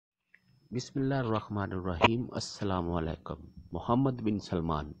बिस्मिल्लाहिर्रहमानिर्रहीम। अस्सलाम वालेकुम। मोहम्मद बिन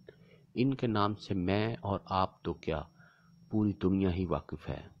सलमान, इनके नाम से मैं और आप तो क्या पूरी दुनिया ही वाकिफ़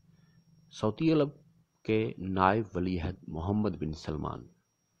है। सऊदी अरब के नायब वलीअहद मोहम्मद बिन सलमान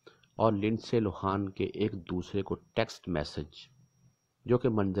और लिंडसे लोहान के एक दूसरे को टेक्स्ट मैसेज जो कि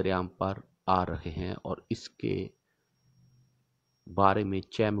मंजरेआम पर आ रहे हैं और इसके बारे में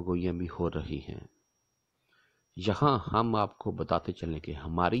चहमगोइयाँ भी हो रही हैं। यहाँ हम आपको बताते चलें कि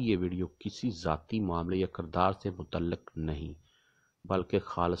हमारी ये वीडियो किसी ज़ाती मामले या किरदार से मुतल्लिक नहीं बल्कि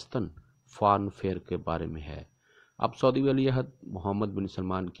खालिस्तन फ़न फेयर के बारे में है। अब सऊदी वलीअहद मोहम्मद बिन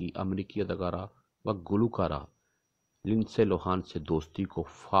सलमान की अमरीकी अदाकारा व गुलकारा लिंडसे लोहान से दोस्ती को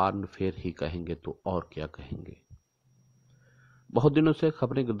फ़न फेयर ही कहेंगे तो और क्या कहेंगे। बहुत दिनों से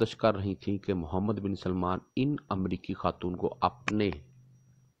खबरें गर्दिश कर रही थीं कि मोहम्मद बिन सलमान इन अमरीकी खातून को अपने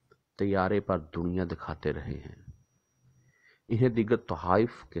तैयारे पर दुनिया दिखाते रहे हैं। इन्हें दीगर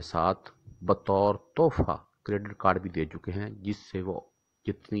तोहफ़ के साथ बतौर तोहफा क्रेडिट कार्ड भी दे चुके हैं जिससे वो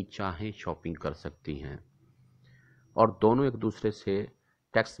जितनी चाहें शॉपिंग कर सकती हैं और दोनों एक दूसरे से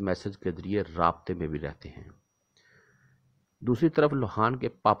टेक्स्ट मैसेज के जरिए राब्ते में भी रहते हैं। दूसरी तरफ लोहान के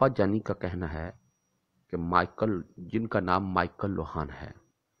पापा जानी का कहना है कि माइकल, जिनका नाम माइकल लोहान है,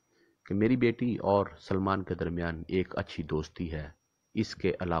 कि मेरी बेटी और सलमान के दरमियान एक अच्छी दोस्ती है,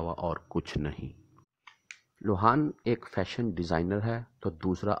 इसके अलावा और कुछ नहीं। लोहान एक फैशन डिज़ाइनर है तो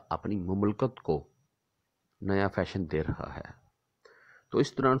दूसरा अपनी मुमलकत को नया फैशन दे रहा है। तो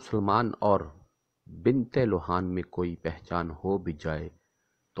इस दौरान सलमान और बिनते लोहान में कोई पहचान हो भी जाए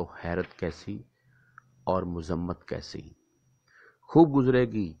तो हैरत कैसी और मजम्मत कैसी। खूब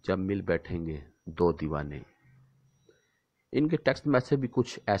गुजरेगी जब मिल बैठेंगे दो दीवाने। इनके टेक्स्ट मैसेज भी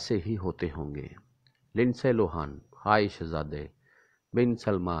कुछ ऐसे ही होते होंगे। लिंडसे लोहान, हाय शहजादे बिन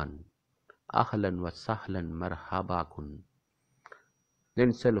सलमान, अहलन व सहलन मरहबा कुन।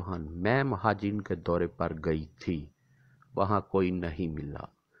 लिंडसे लोहान, मैं महाजिन के दौरे पर गई थी, वहाँ कोई नहीं मिला।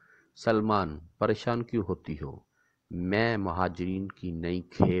 सलमान, परेशान क्यों होती हो, मैं महाजिरीन की नई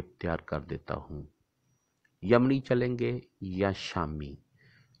खेप तैयार कर देता हूँ। यमनी चलेंगे या शामी।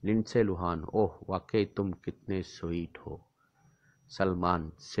 लिंडसे लोहान, ओह वाकई तुम कितने स्वीट हो।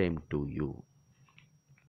 Salman, same to you.